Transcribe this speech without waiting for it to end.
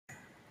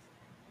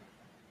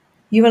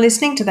You are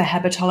listening to the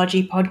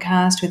Habitology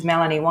podcast with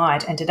Melanie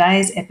White, and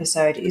today's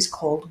episode is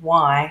called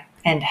Why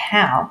and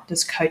How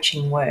Does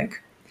Coaching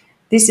Work?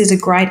 This is a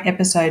great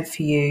episode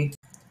for you.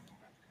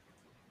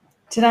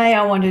 Today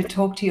I want to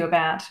talk to you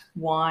about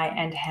why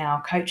and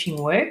how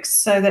coaching works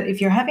so that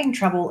if you're having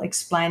trouble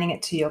explaining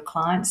it to your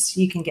clients,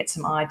 you can get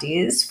some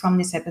ideas from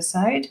this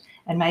episode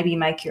and maybe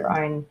make your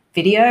own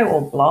video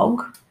or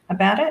blog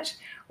about it.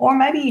 Or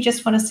maybe you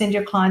just want to send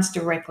your clients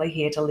directly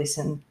here to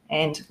listen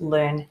and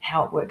learn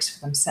how it works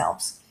for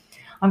themselves.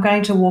 I'm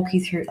going to walk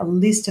you through a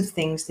list of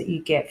things that you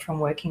get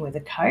from working with a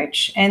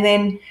coach and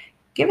then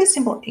give a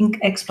simple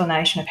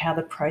explanation of how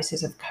the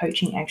process of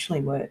coaching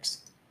actually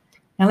works.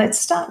 Now let's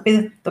start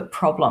with the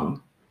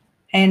problem.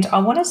 And I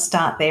want to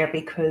start there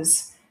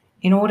because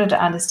in order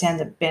to understand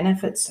the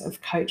benefits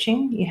of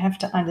coaching, you have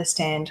to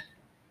understand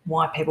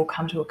why people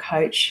come to a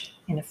coach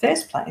in the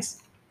first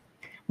place.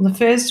 Well, the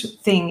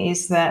first thing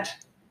is that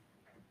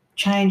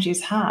change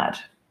is hard,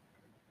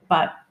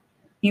 but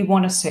you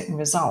want a certain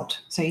result.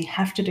 So you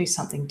have to do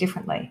something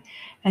differently.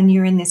 And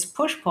you're in this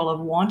push-pull of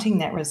wanting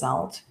that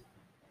result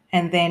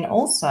and then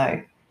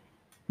also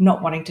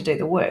not wanting to do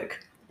the work.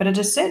 But at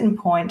a certain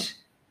point,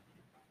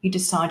 you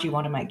decide you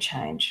want to make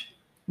change.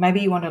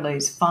 Maybe you want to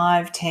lose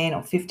 5, 10,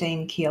 or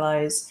 15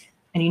 kilos,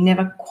 and you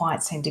never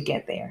quite seem to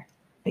get there.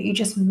 But you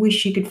just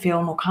wish you could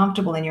feel more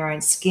comfortable in your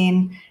own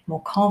skin,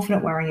 more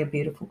confident wearing your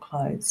beautiful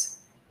clothes.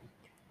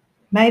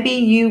 Maybe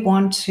you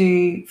want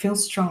to feel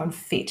strong and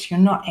fit. You're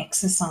not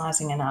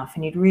exercising enough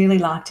and you'd really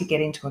like to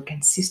get into a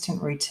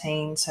consistent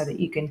routine so that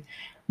you can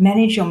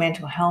manage your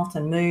mental health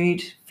and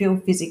mood, feel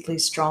physically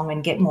strong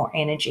and get more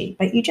energy,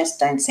 but you just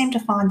don't seem to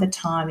find the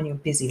time in your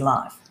busy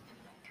life.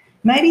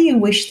 Maybe you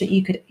wish that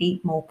you could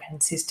eat more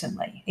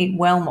consistently, eat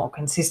well more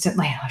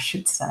consistently, I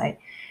should say,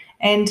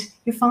 and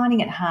you're finding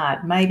it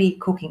hard. Maybe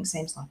cooking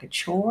seems like a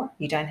chore.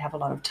 You don't have a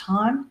lot of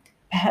time.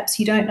 Perhaps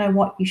you don't know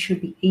what you should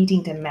be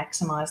eating to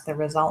maximize the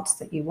results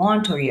that you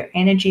want or your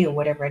energy or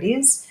whatever it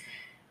is.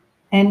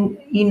 And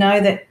you know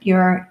that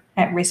you're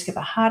at risk of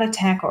a heart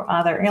attack or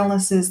other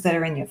illnesses that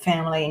are in your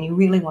family and you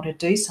really want to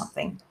do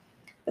something.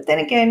 But then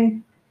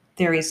again,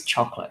 there is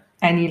chocolate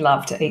and you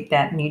love to eat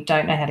that and you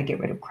don't know how to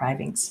get rid of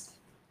cravings.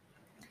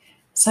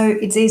 So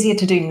it's easier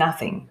to do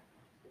nothing.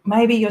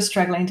 Maybe you're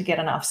struggling to get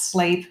enough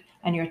sleep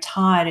and you're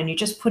tired and you're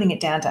just putting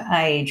it down to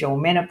age or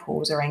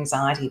menopause or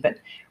anxiety, but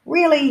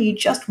really you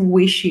just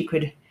wish you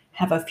could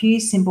have a few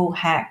simple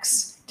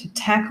hacks to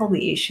tackle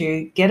the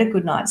issue, get a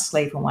good night's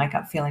sleep and wake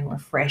up feeling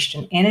refreshed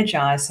and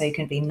energized so you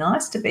can be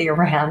nice to be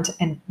around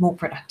and more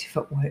productive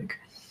at work.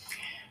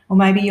 Or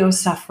maybe you're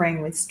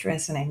suffering with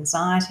stress and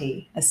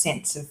anxiety, a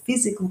sense of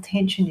physical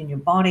tension in your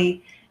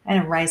body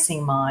and a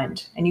racing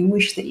mind, and you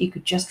wish that you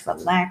could just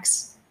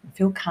relax and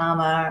feel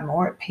calmer and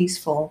more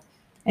peaceful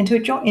and to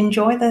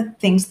enjoy the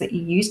things that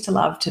you used to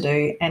love to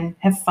do and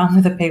have fun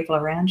with the people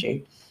around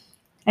you.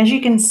 As you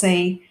can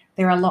see,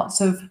 there are lots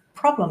of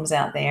problems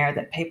out there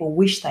that people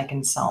wish they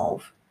can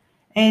solve.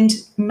 And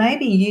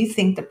maybe you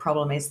think the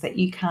problem is that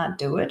you can't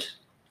do it,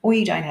 or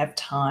you don't have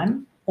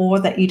time,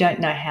 or that you don't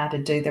know how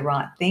to do the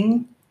right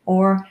thing,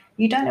 or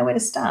you don't know where to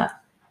start.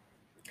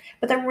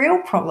 But the real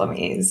problem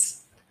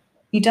is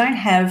you don't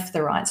have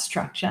the right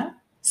structure,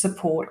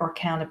 support, or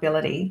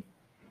accountability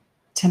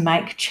to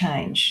make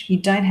change. You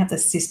don't have the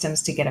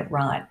systems to get it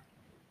right.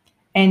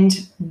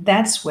 And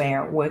that's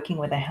where working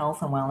with a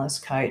health and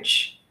wellness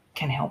coach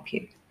can help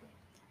you.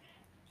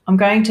 I'm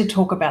going to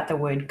talk about the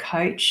word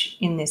coach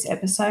in this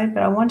episode,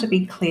 but I want to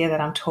be clear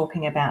that I'm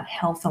talking about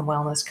health and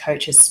wellness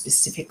coaches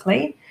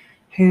specifically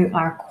who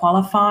are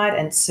qualified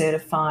and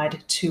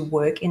certified to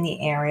work in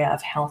the area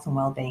of health and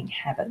wellbeing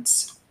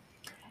habits.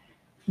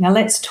 Now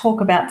let's talk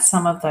about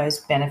some of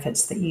those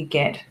benefits that you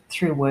get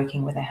through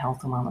working with a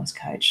health and wellness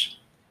coach.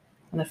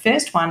 And the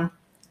first one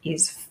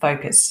is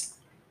focus.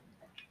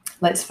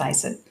 Let's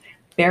face it,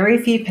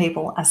 very few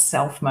people are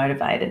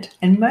self-motivated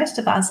and most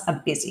of us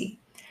are busy.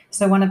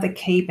 So one of the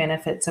key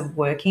benefits of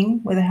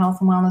working with a health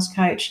and wellness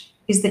coach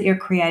is that you're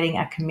creating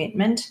a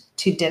commitment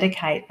to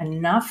dedicate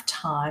enough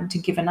time to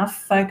give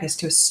enough focus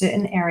to a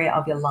certain area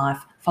of your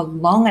life for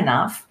long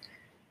enough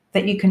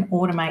that you can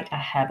automate a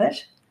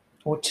habit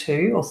or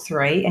 2 or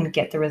 3 and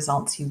get the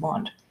results you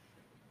want.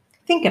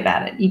 Think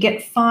about it. You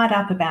get fired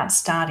up about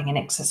starting an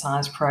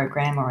exercise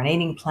program or an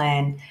eating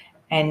plan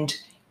and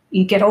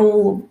you get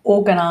all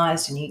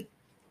organized and you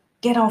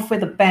get off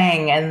with a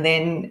bang, and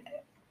then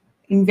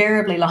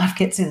invariably life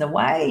gets in the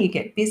way. You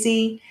get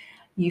busy.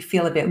 You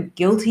feel a bit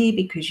guilty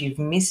because you've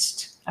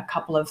missed a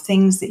couple of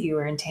things that you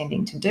were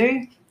intending to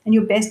do, and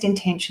your best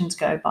intentions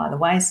go by the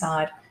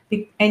wayside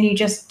and you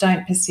just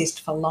don't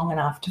persist for long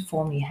enough to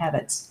form new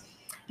habits.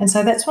 And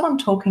so that's what I'm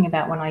talking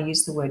about when I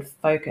use the word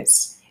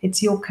focus.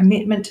 It's your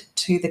commitment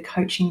to the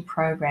coaching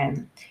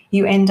program.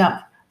 You end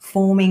up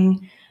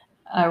forming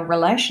a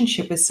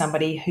relationship with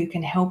somebody who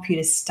can help you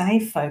to stay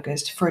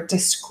focused for a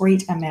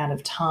discrete amount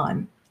of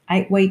time,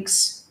 8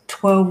 weeks,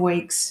 12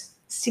 weeks,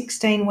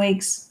 16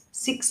 weeks,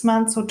 6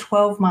 months or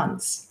 12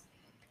 months.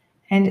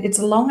 And it's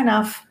long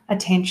enough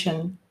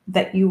attention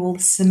that you will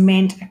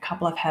cement a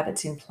couple of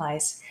habits in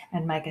place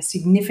and make a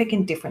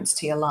significant difference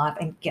to your life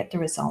and get the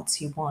results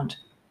you want.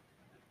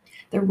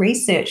 The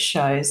research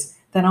shows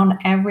that on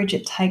average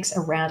it takes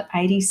around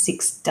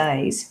 86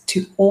 days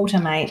to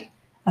automate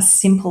a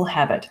simple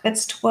habit.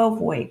 That's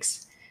 12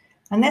 weeks.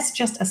 And that's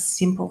just a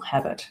simple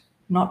habit,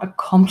 not a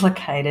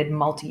complicated,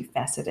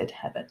 multifaceted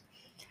habit.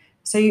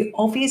 So you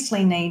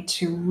obviously need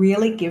to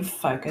really give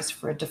focus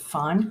for a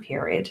defined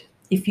period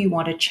if you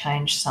want to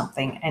change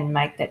something and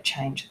make that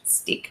change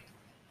stick.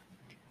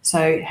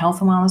 So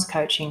health and wellness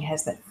coaching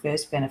has that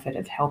first benefit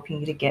of helping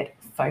you to get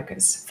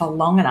focus for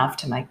long enough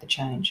to make the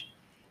change.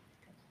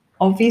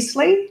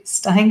 Obviously,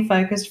 staying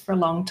focused for a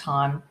long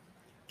time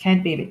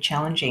can be a bit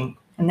challenging.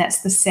 And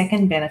that's the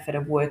second benefit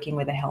of working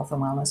with a health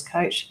and wellness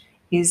coach,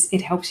 is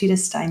it helps you to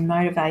stay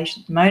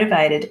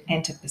motivated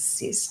and to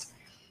persist.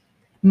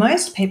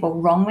 Most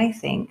people wrongly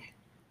think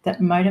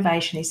that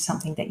motivation is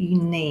something that you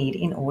need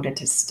in order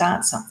to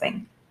start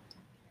something.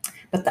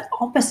 But the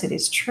opposite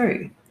is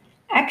true.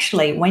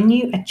 Actually, when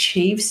you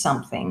achieve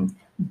something,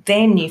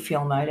 then you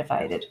feel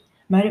motivated.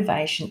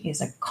 Motivation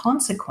is a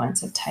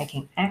consequence of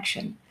taking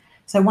action.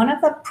 So one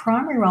of the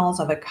primary roles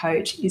of a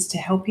coach is to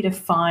help you to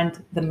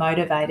find the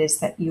motivators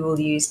that you will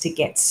use to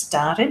get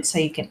started so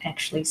you can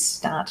actually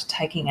start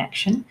taking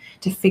action,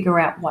 to figure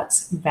out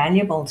what's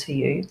valuable to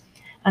you,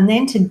 and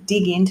then to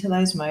dig into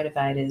those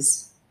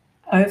motivators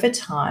over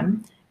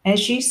time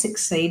as you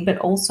succeed, but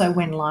also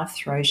when life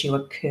throws you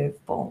a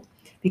curveball.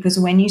 Because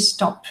when you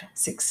stop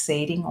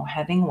succeeding or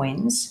having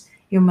wins,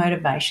 your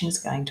motivation is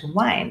going to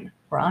wane,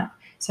 right?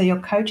 So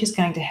your coach is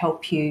going to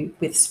help you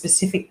with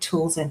specific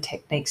tools and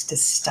techniques to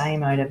stay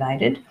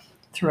motivated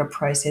through a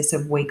process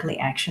of weekly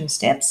action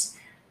steps,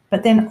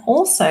 but then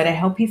also to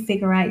help you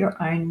figure out your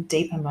own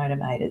deeper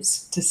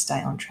motivators to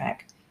stay on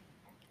track.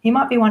 You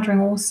might be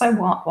wondering, well, so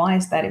what? Why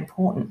is that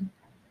important?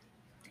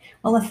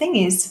 Well, the thing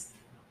is,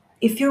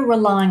 if you're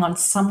relying on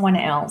someone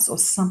else or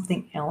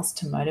something else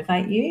to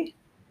motivate you,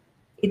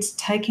 it's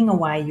taking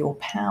away your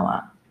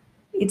power.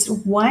 It's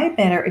way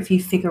better if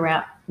you figure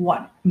out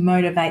what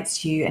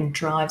motivates you and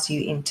drives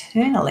you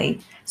internally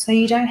so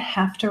you don't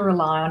have to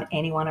rely on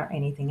anyone or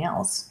anything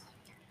else.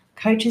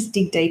 Coaches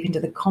dig deep into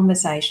the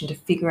conversation to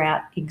figure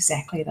out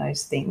exactly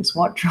those things,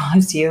 what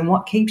drives you and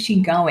what keeps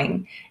you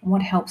going and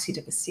what helps you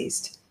to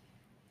persist.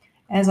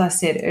 As I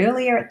said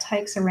earlier, it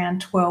takes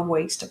around 12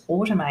 weeks to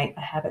automate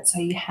a habit, so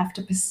you have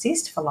to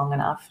persist for long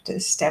enough to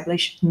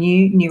establish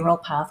new neural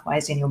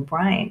pathways in your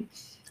brain,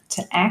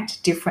 to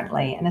act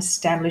differently and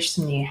establish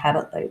some new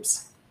habit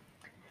loops.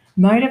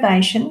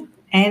 Motivation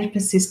and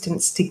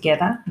persistence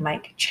together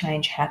make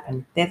change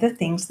happen. They're the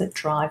things that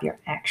drive your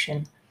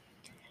action.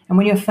 And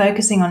when you're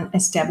focusing on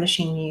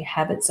establishing new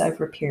habits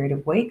over a period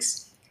of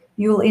weeks,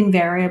 you'll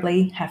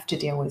invariably have to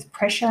deal with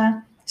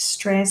pressure,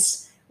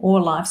 stress,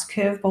 or life's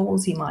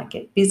curveballs. You might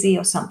get busy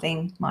or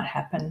something might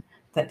happen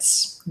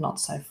that's not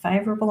so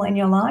favorable in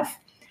your life.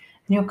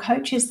 And your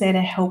coach is there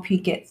to help you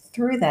get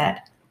through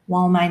that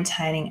while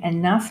maintaining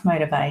enough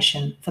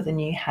motivation for the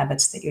new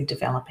habits that you're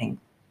developing.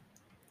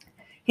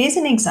 Here's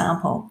an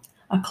example.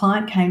 A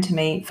client came to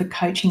me for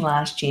coaching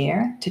last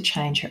year to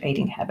change her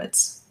eating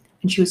habits,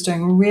 and she was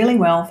doing really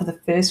well for the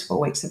first 4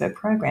 weeks of her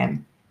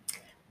program.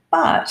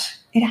 But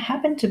it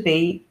happened to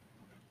be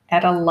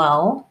at a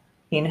lull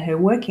in her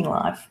working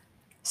life.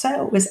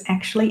 So it was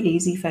actually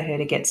easy for her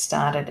to get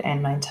started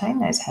and maintain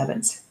those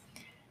habits.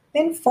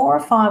 Then 4 or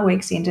 5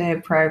 weeks into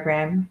her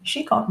program,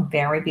 she got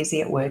very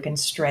busy at work and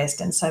stressed.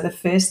 And so the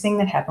first thing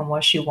that happened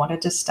was she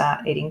wanted to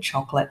start eating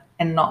chocolate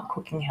and not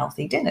cooking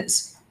healthy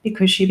dinners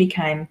because she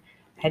became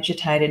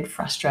agitated,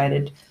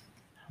 frustrated,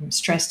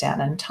 stressed out,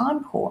 and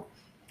time poor.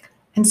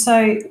 And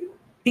so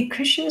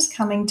because she was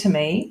coming to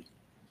me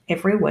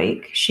every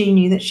week, she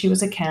knew that she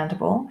was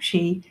accountable.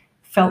 She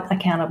felt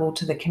accountable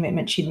to the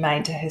commitment she'd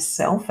made to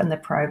herself and the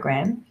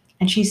program,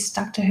 and she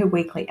stuck to her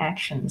weekly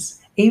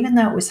actions, even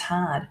though it was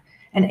hard.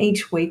 And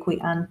each week we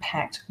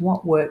unpacked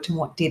what worked and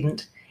what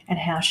didn't and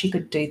how she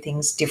could do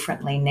things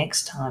differently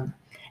next time.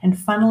 And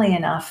funnily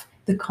enough,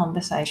 the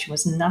conversation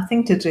was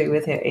nothing to do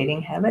with her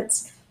eating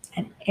habits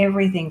and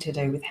everything to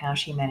do with how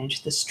she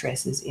managed the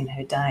stresses in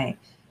her day.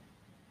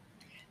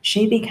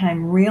 She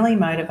became really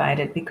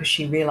motivated because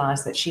she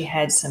realized that she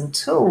had some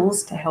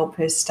tools to help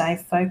her stay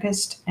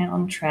focused and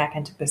on track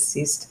and to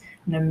persist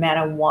no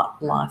matter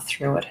what life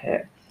threw at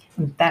her.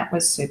 And that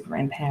was super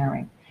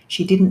empowering.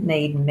 She didn't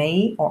need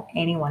me or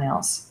anyone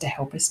else to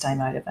help her stay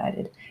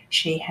motivated.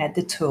 She had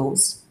the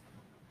tools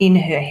in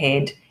her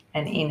head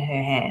and in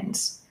her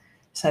hands.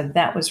 So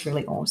that was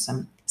really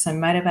awesome. So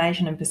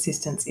motivation and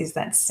persistence is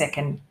that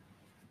second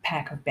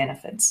pack of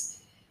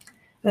benefits.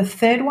 The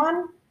third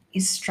one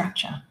is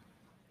structure.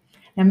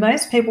 Now,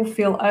 most people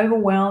feel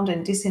overwhelmed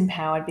and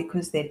disempowered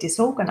because they're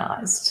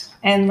disorganized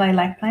and they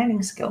lack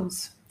planning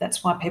skills.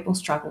 That's why people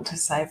struggle to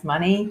save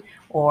money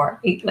or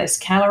eat less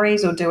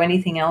calories or do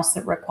anything else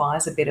that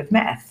requires a bit of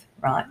math,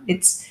 right?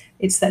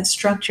 It's that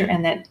structure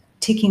and that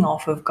ticking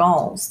off of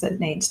goals that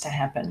needs to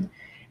happen.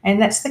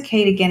 And that's the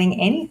key to getting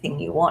anything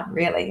you want,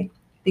 really.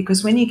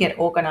 Because when you get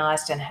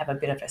organized and have a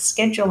bit of a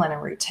schedule and a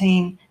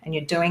routine and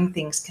you're doing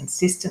things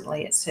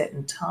consistently at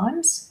certain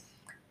times,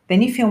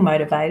 then you feel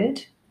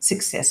motivated,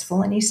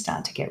 successful, and you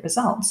start to get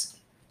results.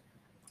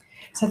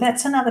 So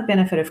that's another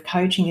benefit of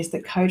coaching, is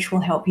that coach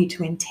will help you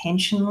to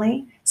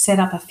intentionally set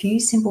up a few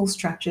simple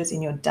structures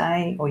in your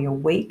day or your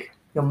week,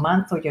 your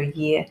month or your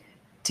year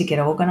to get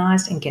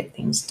organized and get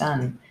things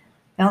done.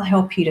 They'll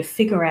help you to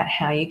figure out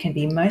how you can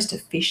be most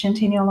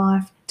efficient in your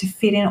life to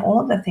fit in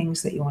all of the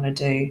things that you want to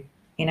do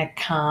in a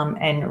calm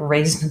and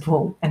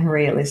reasonable and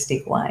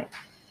realistic way.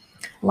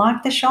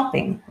 Like the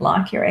shopping,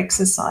 like your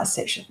exercise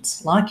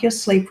sessions, like your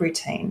sleep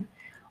routine,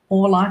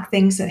 or like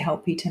things that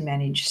help you to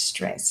manage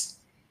stress.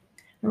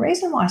 The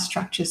reason why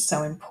structure is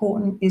so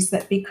important is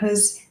that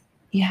because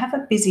you have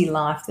a busy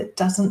life that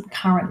doesn't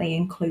currently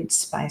include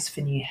space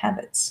for new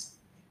habits.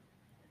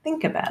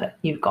 Think about it.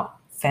 You've got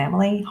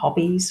family,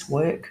 hobbies,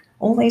 work,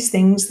 all these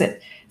things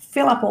that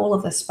fill up all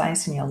of the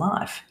space in your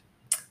life.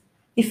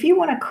 If you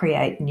want to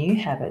create new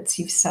habits,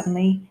 you've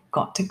suddenly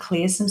got to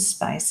clear some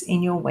space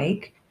in your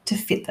week to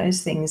fit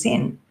those things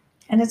in.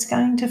 And it's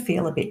going to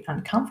feel a bit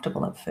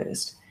uncomfortable at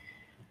first.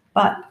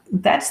 But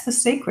that's the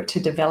secret to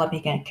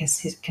developing a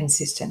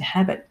consistent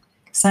habit.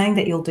 Saying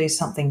that you'll do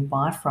something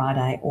by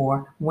Friday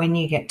or when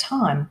you get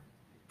time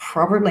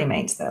probably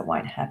means that it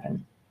won't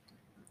happen.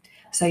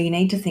 So you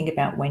need to think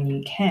about when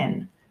you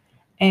can.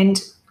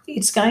 And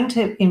it's going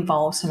to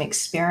involve some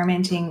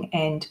experimenting,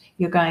 and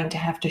you're going to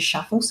have to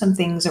shuffle some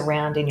things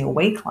around in your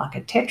week like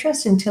a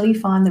Tetris until you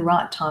find the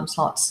right time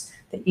slots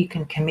that you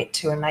can commit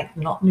to and make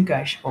not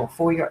negotiable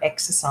for your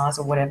exercise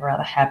or whatever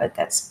other habit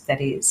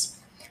that is.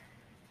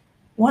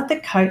 What the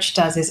coach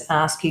does is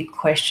ask you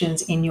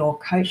questions in your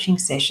coaching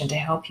session to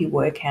help you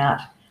work out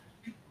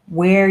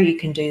where you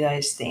can do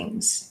those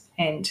things.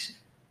 And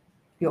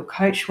your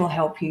coach will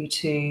help you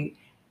to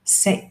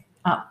set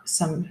up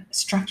some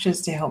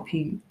structures to help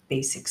you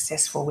be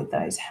successful with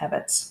those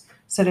habits.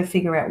 So to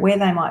figure out where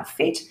they might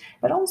fit,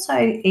 but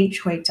also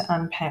each week to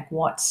unpack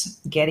what's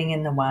getting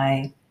in the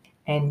way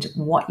and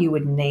what you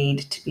would need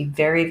to be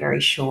very, very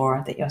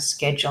sure that your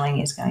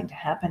scheduling is going to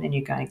happen and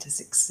you're going to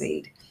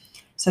succeed.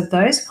 So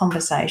those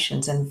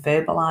conversations and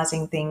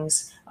verbalizing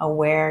things are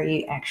where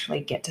you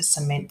actually get to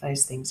cement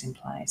those things in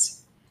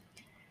place.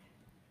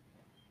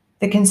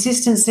 The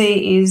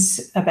consistency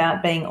is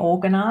about being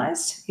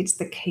organized. It's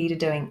the key to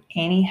doing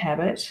any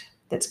habit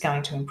that's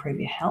going to improve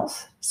your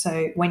health.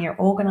 So when you're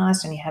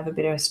organized and you have a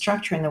bit of a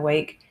structure in the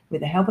week,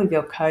 with the help of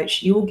your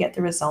coach, you will get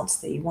the results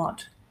that you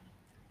want.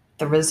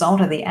 The result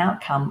of the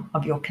outcome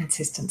of your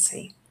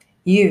consistency.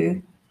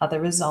 You are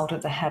the result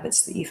of the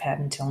habits that you've had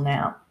until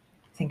now.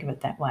 Think of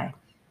it that way.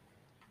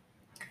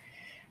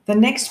 The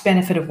next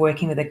benefit of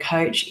working with a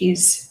coach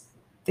is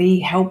the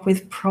help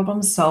with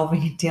problem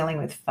solving and dealing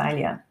with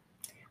failure.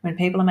 When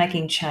people are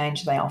making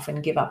change, they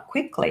often give up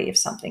quickly if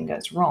something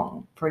goes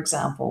wrong. For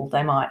example,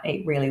 they might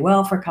eat really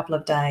well for a couple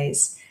of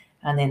days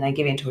and then they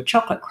give into a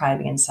chocolate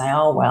craving and say,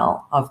 oh,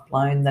 well, I've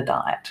blown the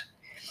diet.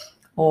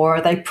 Or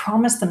they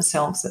promise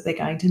themselves that they're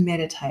going to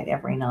meditate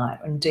every night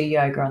and do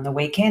yoga on the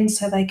weekend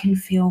so they can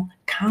feel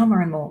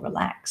calmer and more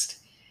relaxed.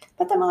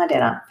 But they might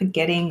end up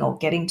forgetting or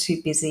getting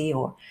too busy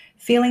or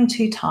feeling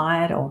too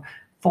tired or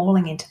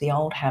falling into the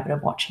old habit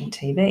of watching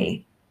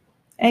TV.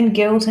 And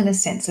guilt and a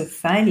sense of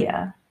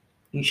failure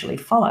usually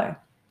follow.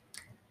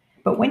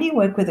 But when you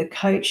work with a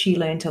coach, you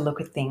learn to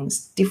look at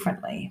things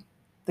differently.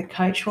 The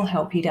coach will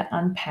help you to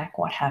unpack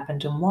what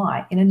happened and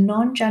why in a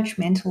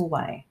non-judgmental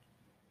way.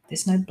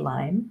 There's no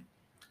blame.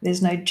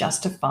 There's no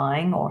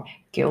justifying or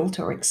guilt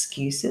or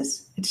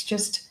excuses. It's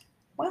just,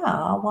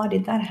 wow, why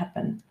did that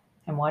happen?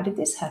 And why did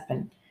this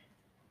happen?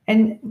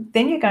 And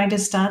then you're going to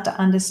start to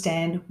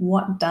understand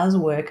what does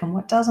work and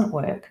what doesn't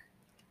work.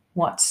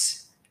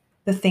 What's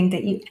the thing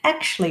that you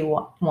actually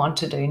want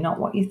to do, not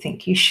what you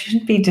think you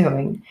should be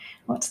doing.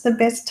 What's the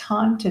best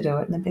time to do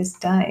it and the best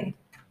day?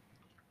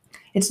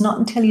 It's not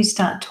until you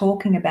start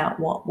talking about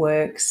what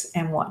works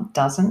and what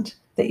doesn't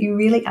that you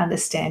really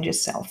understand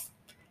yourself.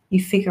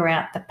 You figure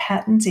out the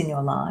patterns in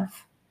your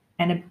life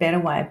and a better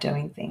way of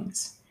doing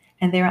things.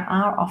 And there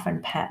are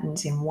often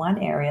patterns in one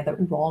area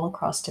that roll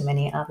across to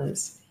many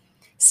others.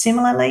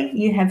 Similarly,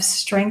 you have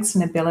strengths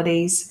and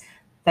abilities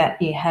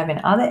that you have in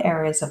other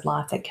areas of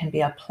life that can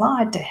be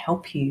applied to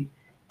help you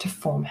to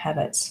form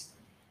habits.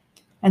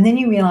 And then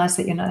you realize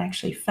that you're not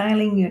actually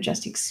failing, you're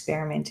just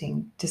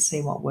experimenting to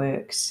see what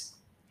works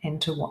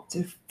and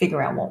to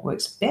figure out what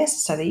works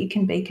best so that you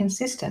can be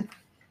consistent.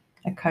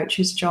 A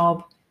coach's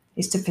job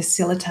is to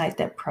facilitate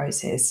that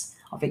process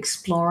of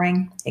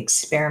exploring,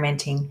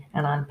 experimenting,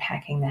 and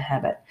unpacking the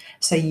habit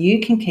so you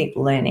can keep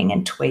learning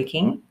and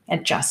tweaking,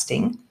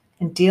 adjusting,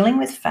 and dealing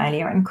with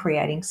failure and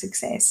creating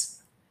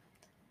success.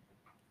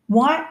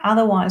 Why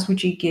otherwise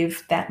would you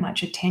give that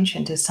much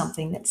attention to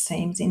something that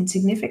seems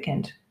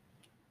insignificant?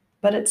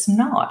 But it's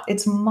not.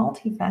 It's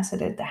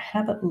multifaceted. The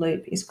habit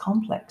loop is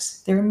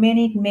complex. There are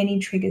many, many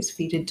triggers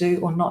for you to do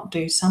or not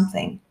do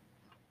something.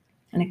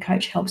 And a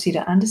coach helps you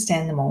to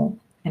understand them all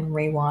and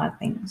rewire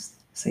things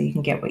so you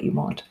can get what you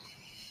want.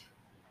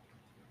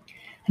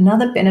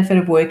 Another benefit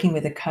of working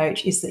with a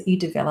coach is that you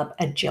develop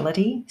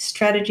agility,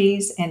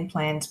 strategies, and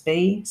plans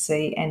B,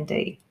 C, and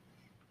D.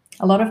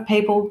 A lot of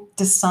people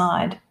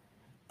decide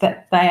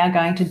that they are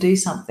going to do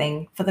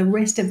something for the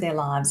rest of their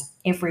lives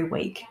every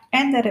week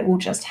and that it will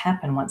just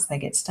happen once they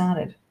get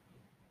started.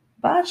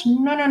 But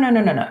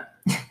no.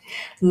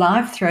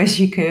 Life throws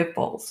you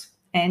curveballs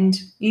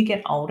and you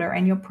get older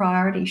and your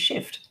priorities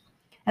shift.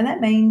 And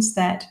that means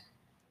that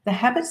the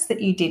habits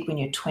that you did when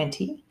you're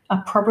 20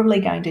 are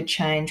probably going to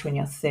change when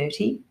you're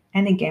 30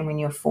 and again when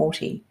you're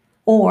 40,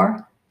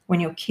 or when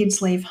your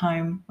kids leave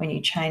home, when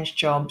you change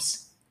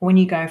jobs, when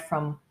you go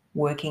from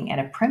working at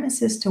a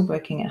premises to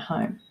working at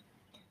home,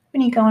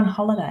 when you go on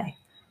holiday.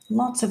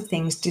 Lots of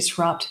things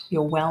disrupt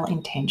your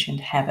well-intentioned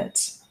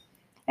habits.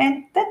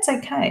 And that's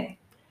okay.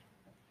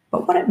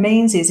 But what it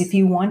means is if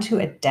you want to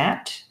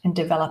adapt and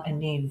develop a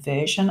new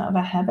version of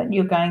a habit,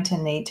 you're going to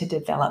need to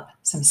develop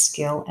some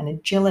skill and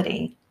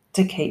agility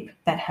to keep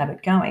that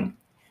habit going.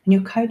 And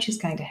your coach is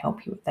going to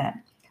help you with that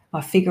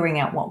by figuring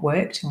out what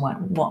worked and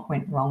what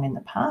went wrong in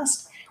the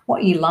past,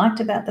 what you liked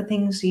about the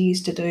things you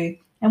used to do,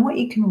 and what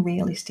you can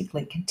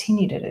realistically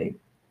continue to do.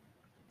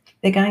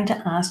 They're going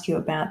to ask you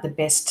about the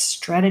best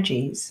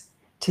strategies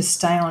to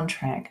stay on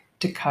track,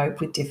 to cope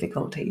with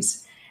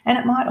difficulties. And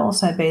it might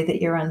also be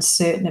that you're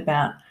uncertain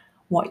about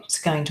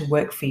what's going to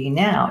work for you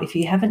now if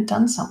you haven't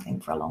done something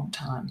for a long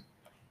time.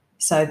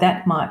 So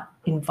that might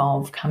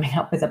involve coming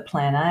up with a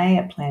plan A,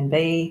 a plan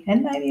B,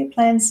 and maybe a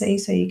plan C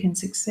so you can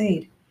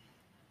succeed.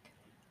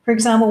 For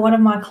example, one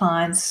of my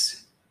clients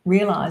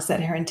realized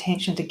that her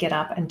intention to get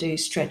up and do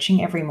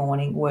stretching every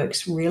morning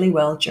works really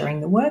well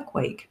during the work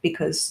week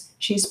because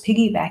she's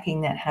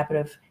piggybacking that habit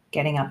of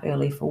getting up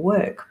early for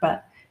work,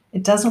 but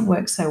it doesn't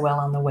work so well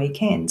on the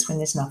weekends when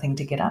there's nothing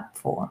to get up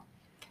for.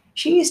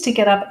 She used to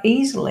get up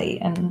easily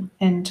and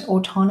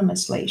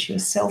autonomously. She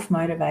was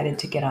self-motivated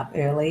to get up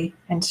early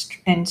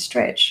and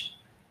stretch.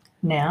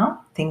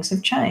 Now things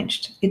have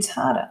changed. It's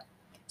harder.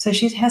 So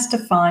she has to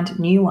find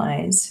new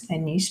ways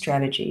and new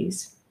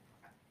strategies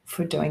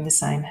for doing the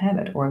same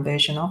habit or a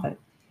version of it.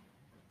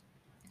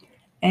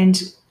 And,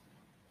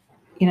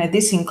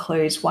 this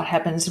includes what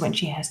happens when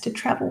she has to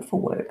travel for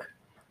work,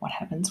 what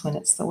happens when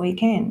it's the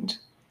weekend,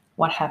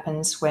 what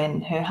happens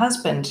when her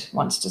husband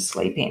wants to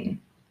sleep in.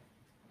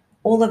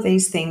 All of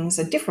these things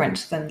are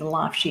different than the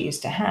life she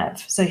used to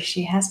have. So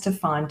she has to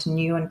find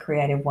new and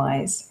creative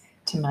ways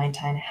to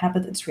maintain a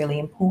habit that's really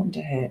important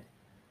to her.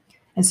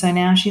 And so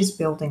now she's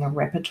building a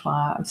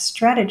repertoire of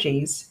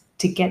strategies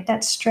to get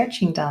that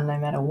stretching done no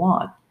matter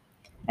what.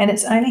 And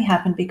it's only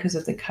happened because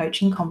of the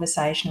coaching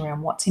conversation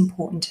around what's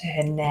important to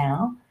her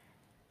now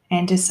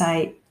and to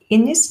say,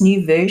 in this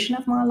new version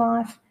of my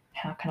life,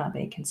 how can I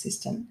be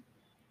consistent?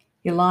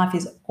 Your life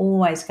is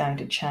always going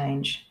to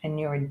change, and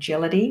your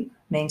agility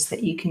means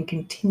that you can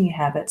continue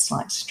habits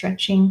like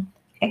stretching,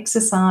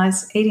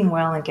 exercise, eating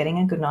well, and getting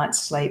a good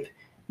night's sleep,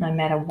 no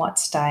matter what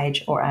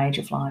stage or age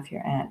of life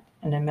you're at,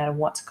 and no matter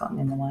what's gotten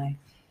in the way.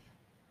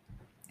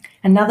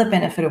 Another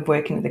benefit of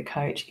working with a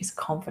coach is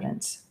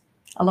confidence.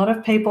 A lot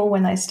of people,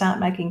 when they start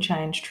making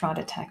change, try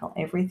to tackle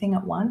everything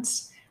at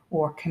once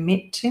or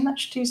commit too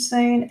much too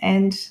soon,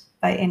 and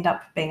they end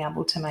up being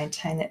able to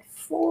maintain it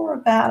for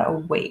about a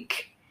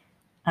week.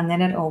 And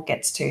then it all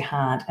gets too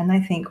hard and they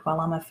think,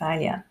 well, I'm a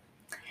failure.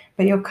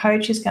 But your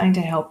coach is going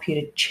to help you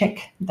to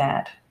check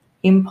that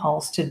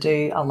impulse to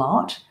do a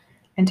lot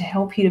and to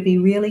help you to be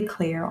really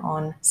clear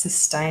on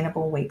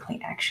sustainable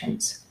weekly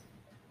actions.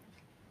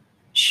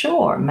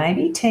 Sure,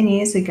 maybe 10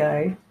 years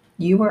ago,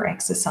 you were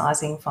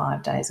exercising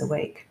 5 days a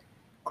week.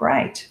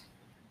 Great.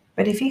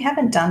 But if you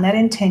haven't done that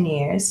in 10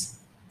 years,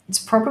 it's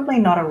probably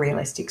not a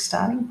realistic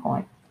starting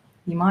point.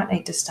 You might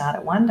need to start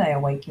at 1 day a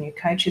week, and your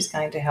coach is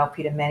going to help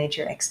you to manage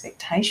your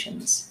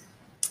expectations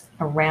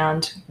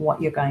around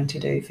what you're going to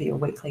do for your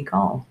weekly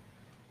goal.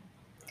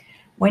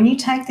 When you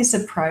take this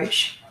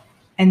approach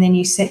and then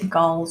you set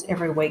goals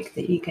every week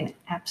that you can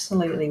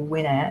absolutely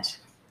win at,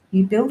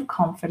 you build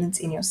confidence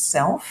in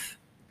yourself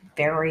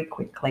very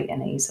quickly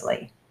and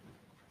easily.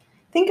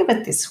 Think of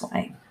it this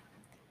way.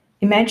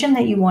 Imagine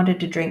that you wanted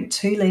to drink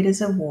 2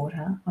 litres of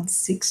water on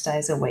 6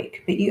 days a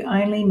week, but you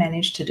only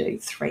managed to do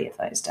 3 of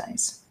those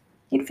days.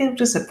 You'd feel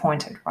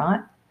disappointed,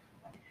 right?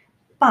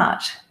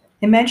 But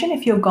imagine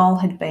if your goal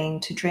had been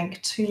to drink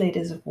 2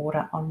 litres of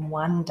water on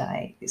 1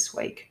 day this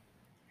week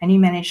and you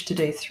managed to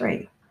do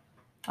 3.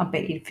 I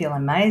bet you'd feel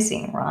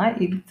amazing, right?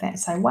 You'd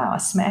say, wow, I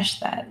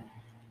smashed that.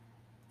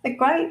 The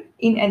great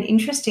and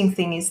interesting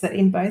thing is that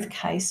in both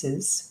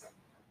cases,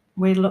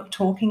 we're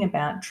talking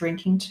about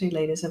drinking 2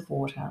 litres of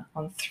water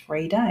on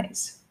 3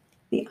 days.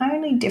 The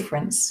only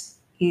difference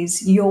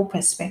is your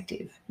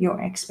perspective, your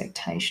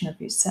expectation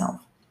of yourself.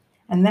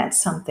 And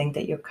that's something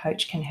that your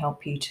coach can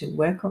help you to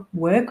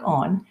work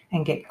on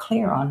and get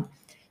clear on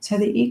so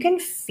that you can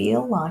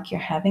feel like you're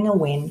having a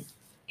win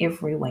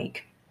every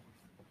week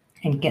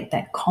and get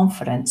that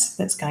confidence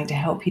that's going to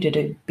help you to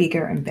do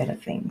bigger and better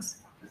things.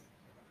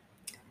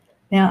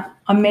 Now,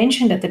 I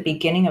mentioned at the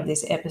beginning of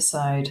this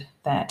episode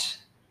that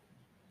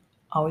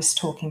I was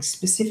talking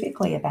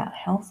specifically about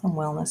health and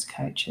wellness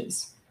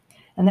coaches.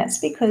 And that's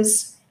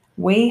because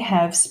we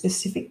have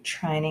specific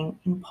training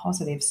in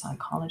positive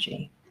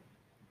psychology.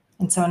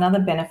 And so another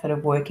benefit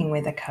of working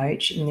with a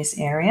coach in this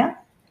area,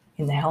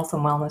 in the health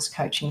and wellness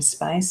coaching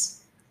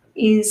space,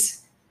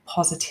 is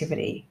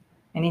positivity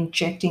and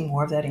injecting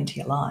more of that into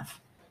your life.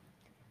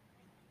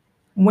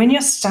 When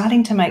you're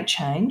starting to make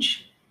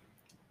change,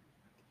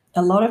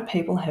 a lot of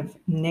people have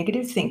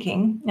negative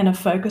thinking and a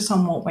focus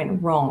on what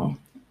went wrong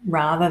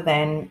rather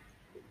than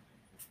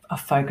a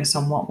focus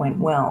on what went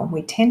well.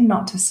 We tend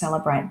not to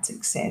celebrate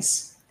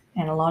success,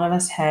 and a lot of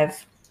us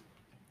have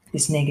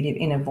this negative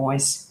inner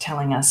voice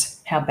telling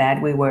us how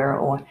bad we were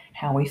or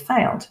how we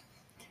failed.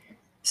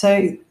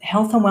 So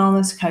health and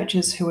wellness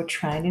coaches who are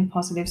trained in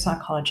positive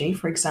psychology,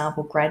 for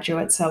example,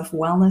 graduates of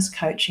Wellness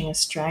Coaching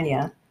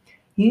Australia,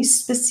 use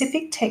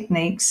specific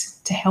techniques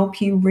to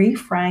help you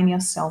reframe your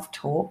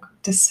self-talk,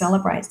 to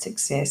celebrate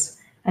success,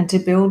 and to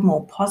build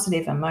more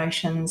positive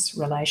emotions,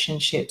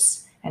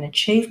 relationships, and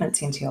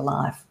achievements into your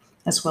life,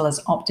 as well as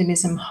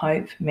optimism,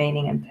 hope,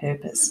 meaning, and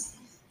purpose.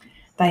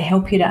 They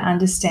help you to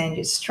understand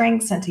your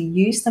strengths and to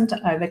use them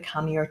to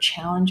overcome your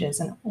challenges,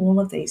 and all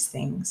of these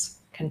things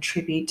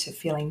contribute to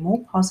feeling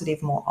more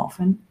positive more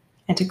often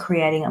and to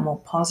creating a more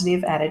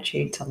positive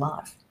attitude to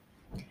life.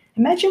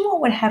 Imagine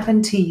what would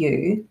happen to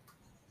you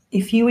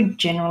if you were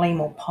generally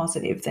more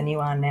positive than you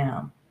are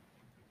now.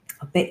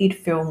 I bet you'd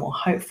feel more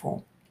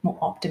hopeful, more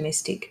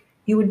optimistic.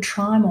 You would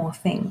try more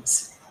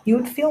things. You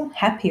would feel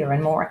happier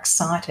and more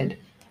excited,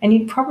 and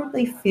you'd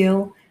probably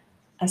feel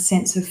a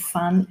sense of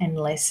fun and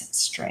less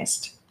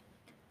stressed.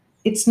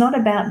 It's not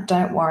about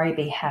don't worry,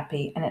 be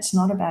happy, and it's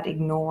not about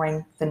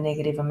ignoring the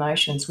negative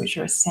emotions, which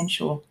are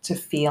essential to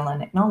feel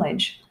and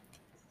acknowledge.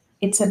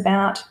 It's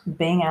about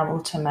being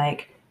able to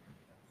make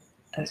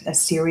a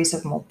series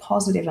of more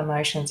positive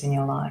emotions in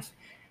your life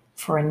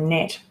for a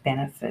net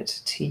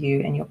benefit to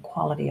you and your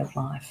quality of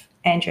life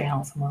and your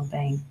health and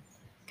well-being.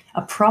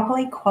 A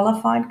properly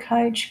qualified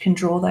coach can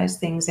draw those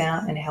things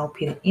out and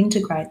help you to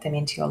integrate them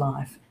into your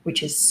life,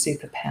 which is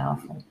super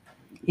powerful.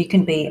 You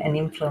can be an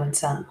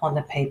influencer on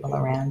the people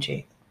around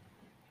you.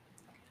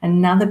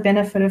 Another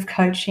benefit of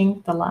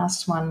coaching, the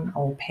last one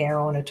or pair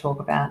I want to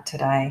talk about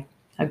today,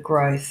 are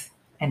growth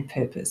and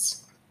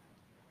purpose.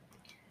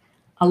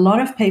 A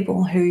lot of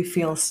people who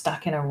feel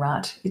stuck in a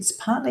rut, it's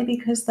partly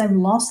because they've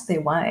lost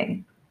their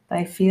way.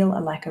 They feel a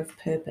lack of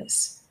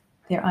purpose.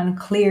 They're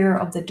unclear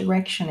of the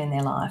direction in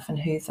their life and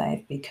who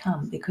they've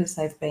become because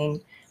they've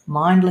been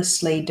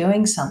mindlessly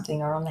doing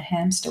something or on the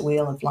hamster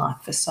wheel of life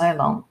for so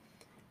long.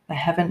 They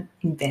haven't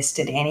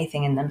invested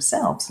anything in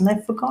themselves and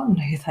they've forgotten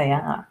who they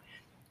are.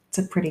 It's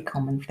a pretty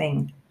common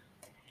thing.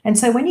 And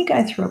so when you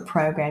go through a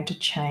program to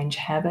change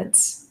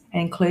habits,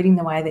 including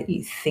the way that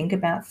you think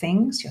about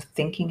things, your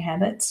thinking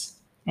habits,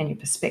 and your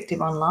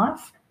perspective on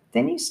life,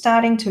 then you're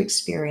starting to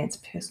experience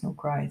personal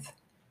growth.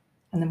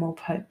 And the more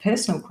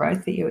personal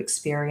growth that you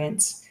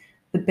experience,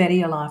 the better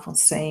your life will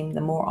seem,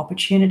 the more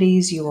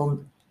opportunities you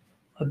will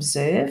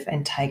observe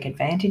and take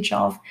advantage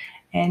of.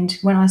 And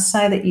when I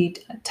say that you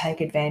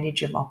take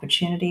advantage of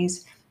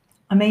opportunities,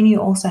 I mean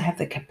you also have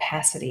the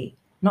capacity,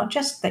 not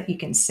just that you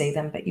can see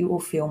them, but you will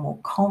feel more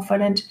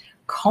confident,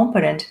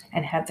 competent,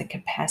 and have the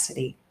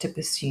capacity to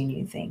pursue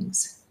new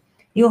things.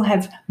 You'll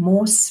have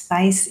more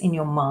space in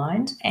your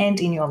mind and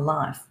in your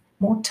life,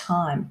 more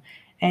time,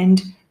 and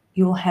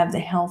you'll have the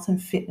health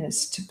and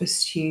fitness to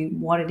pursue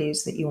what it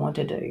is that you want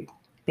to do,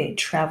 be it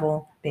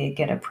travel, be it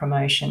get a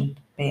promotion,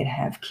 be it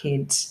have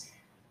kids,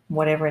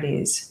 whatever it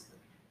is.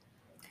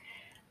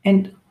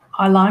 And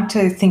I like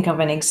to think of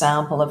an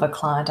example of a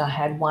client I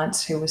had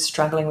once who was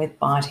struggling with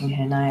biting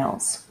her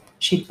nails.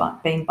 She'd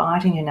been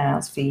biting her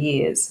nails for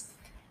years,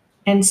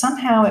 and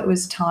somehow it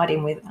was tied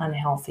in with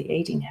unhealthy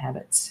eating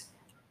habits.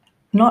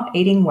 Not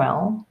eating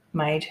well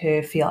made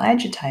her feel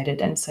agitated,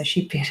 and so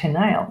she bit her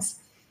nails.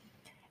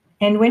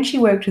 And when she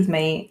worked with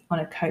me on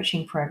a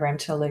coaching program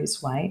to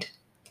lose weight,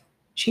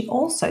 she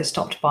also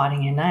stopped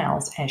biting her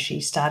nails as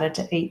she started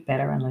to eat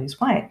better and lose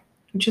weight,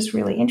 which is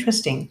really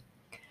interesting.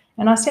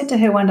 And I said to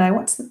her one day,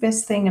 what's the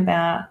best thing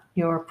about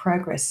your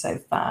progress so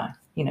far?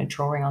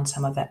 Drawing on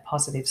some of that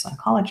positive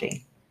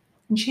psychology.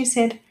 And she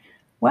said,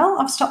 well,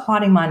 I've stopped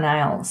biting my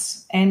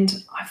nails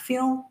and I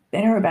feel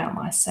better about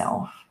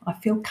myself. I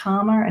feel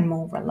calmer and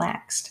more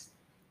relaxed.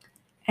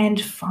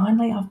 And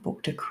finally, I've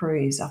booked a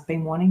cruise. I've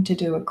been wanting to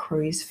do a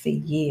cruise for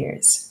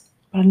years,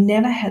 but I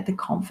never had the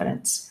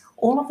confidence.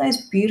 All of those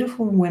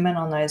beautiful women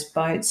on those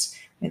boats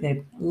with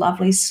their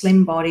lovely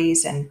slim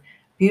bodies and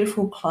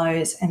beautiful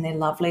clothes and their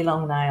lovely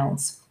long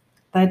nails,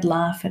 they'd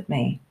laugh at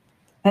me.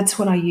 That's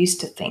what I used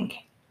to think.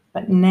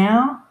 But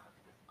now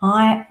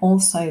I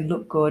also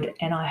look good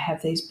and I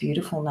have these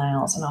beautiful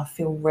nails and I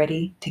feel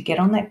ready to get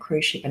on that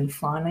cruise ship and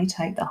finally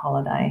take the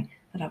holiday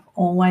that I've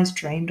always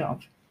dreamed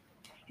of.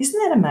 Isn't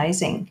that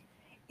amazing?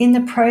 In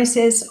the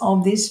process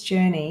of this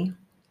journey,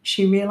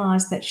 she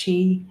realized that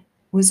she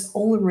was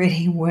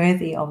already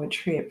worthy of a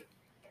trip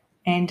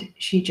and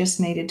she just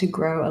needed to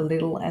grow a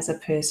little as a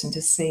person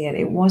to see it.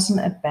 It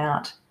wasn't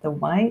about the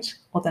weight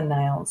or the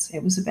nails.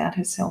 It was about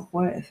her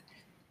self-worth.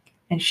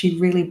 And she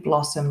really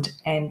blossomed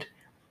and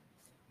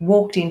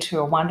walked into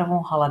a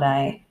wonderful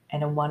holiday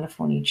and a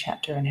wonderful new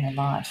chapter in her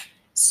life.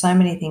 So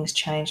many things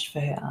changed for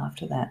her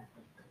after that.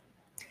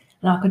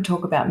 And I could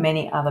talk about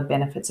many other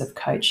benefits of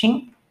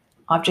coaching.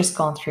 I've just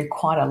gone through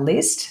quite a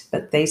list,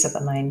 but these are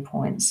the main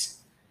points.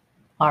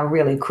 I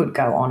really could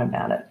go on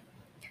about it.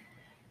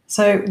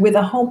 So, with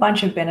a whole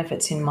bunch of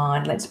benefits in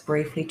mind, let's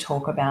briefly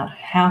talk about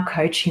how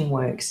coaching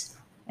works.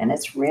 And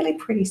it's really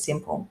pretty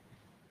simple.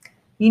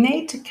 You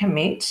need to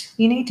commit,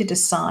 you need to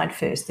decide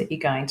first that you're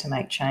going to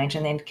make change,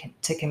 and then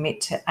to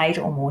commit to 8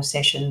 or more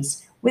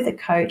sessions with a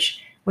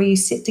coach where you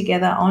sit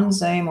together on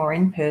Zoom or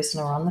in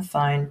person or on the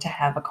phone to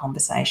have a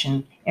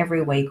conversation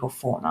every week or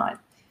fortnight.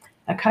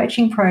 A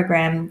coaching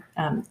program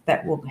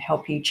that will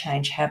help you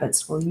change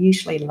habits will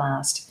usually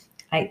last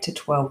 8 to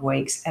 12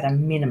 weeks at a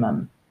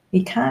minimum.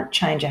 You can't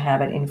change a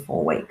habit in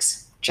 4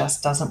 weeks,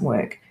 just doesn't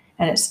work.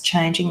 And it's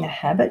changing the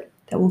habit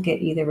that will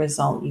get you the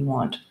result you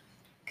want.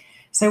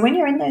 So when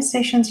you're in those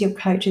sessions, your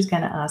coach is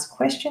going to ask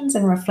questions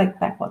and reflect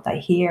back what they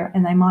hear,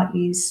 and they might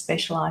use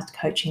specialized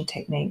coaching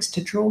techniques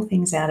to draw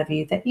things out of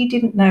you that you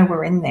didn't know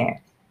were in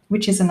there,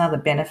 which is another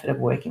benefit of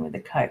working with a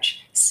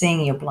coach,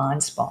 seeing your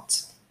blind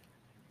spots.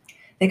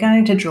 They're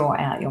going to draw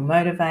out your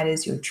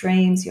motivators, your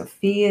dreams, your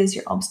fears,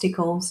 your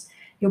obstacles,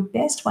 your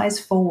best ways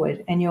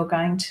forward, and you're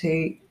going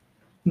to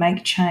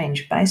make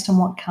change based on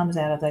what comes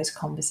out of those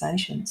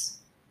conversations.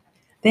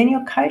 Then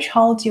your coach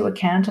holds you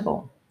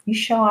accountable. You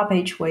show up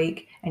each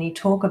week and you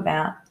talk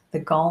about the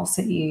goals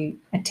that you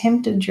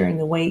attempted during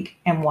the week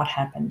and what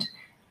happened.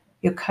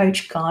 Your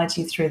coach guides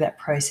you through that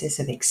process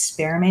of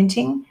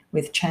experimenting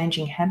with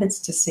changing habits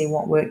to see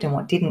what worked and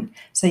what didn't,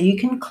 so you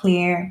can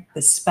clear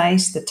the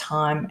space, the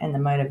time, and the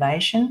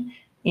motivation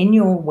in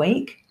your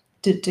week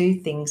to do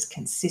things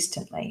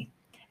consistently.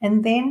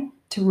 And then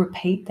to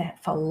repeat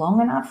that for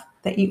long enough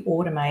that you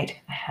automate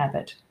a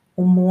habit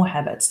or more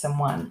habits than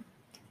one.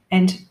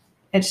 And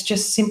it's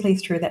just simply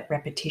through that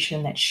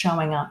repetition, that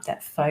showing up,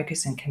 that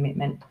focus and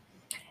commitment.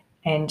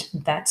 And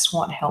that's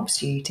what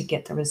helps you to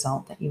get the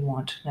result that you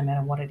want, no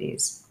matter what it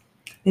is.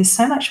 There's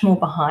so much more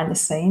behind the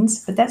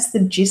scenes, but that's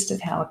the gist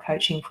of how a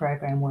coaching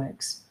program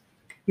works.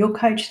 Your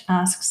coach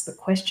asks the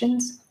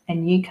questions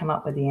and you come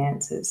up with the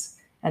answers.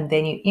 And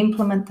then you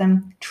implement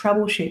them,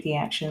 troubleshoot the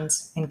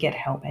actions, and get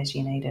help as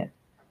you need it.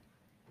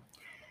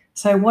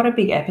 So what a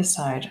big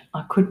episode.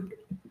 I could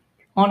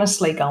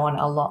honestly go on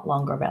a lot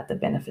longer about the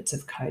benefits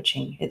of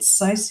coaching. It's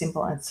so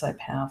simple and so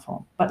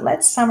powerful. But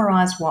let's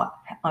summarize what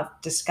I've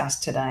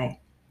discussed today.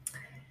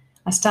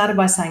 I started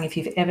by saying if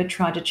you've ever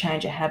tried to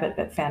change a habit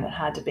but found it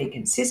hard to be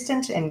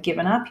consistent and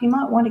given up, you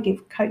might want to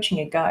give coaching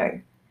a go.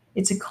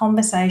 It's a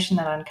conversation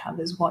that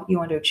uncovers what you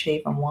want to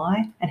achieve and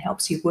why, and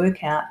helps you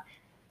work out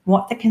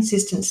what the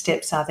consistent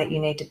steps are that you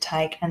need to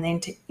take, and then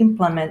to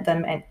implement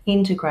them and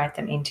integrate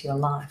them into your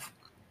life.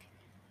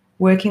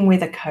 Working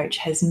with a coach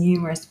has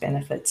numerous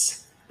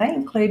benefits. They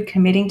include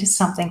committing to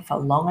something for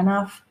long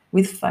enough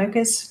with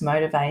focus,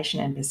 motivation,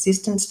 and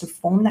persistence to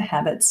form the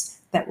habits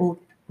that will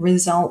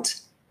result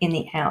in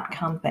the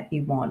outcome that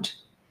you want.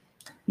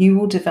 You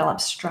will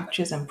develop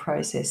structures and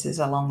processes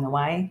along the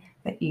way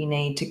that you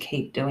need to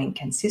keep doing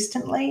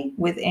consistently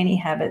with any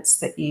habits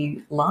that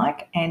you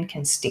like and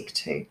can stick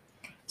to.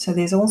 So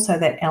there's also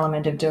that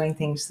element of doing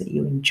things that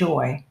you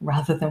enjoy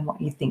rather than what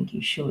you think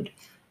you should.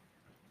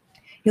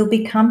 You'll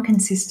become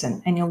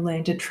consistent and you'll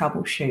learn to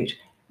troubleshoot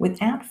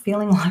without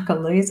feeling like a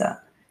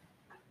loser.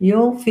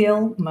 You'll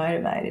feel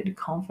motivated,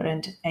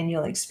 confident, and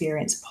you'll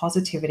experience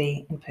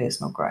positivity and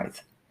personal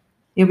growth.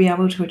 You'll be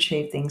able to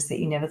achieve things that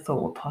you never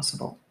thought were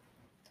possible.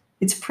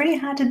 It's pretty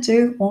hard to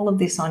do all of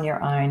this on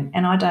your own,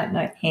 and I don't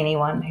know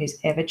anyone who's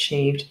ever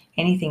achieved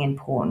anything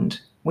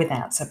important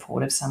without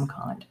support of some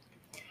kind.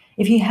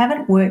 If you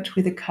haven't worked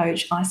with a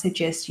coach, I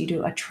suggest you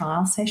do a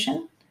trial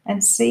session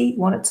and see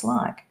what it's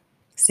like.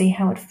 See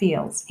how it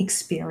feels,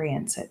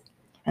 experience it,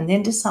 and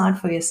then decide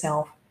for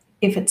yourself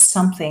if it's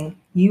something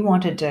you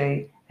want to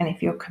do and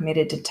if you're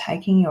committed to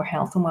taking your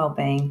health and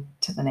well-being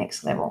to the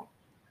next level.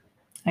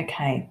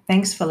 Okay,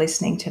 thanks for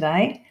listening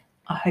today.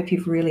 I hope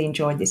you've really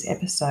enjoyed this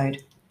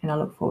episode, and I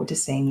look forward to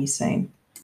seeing you soon.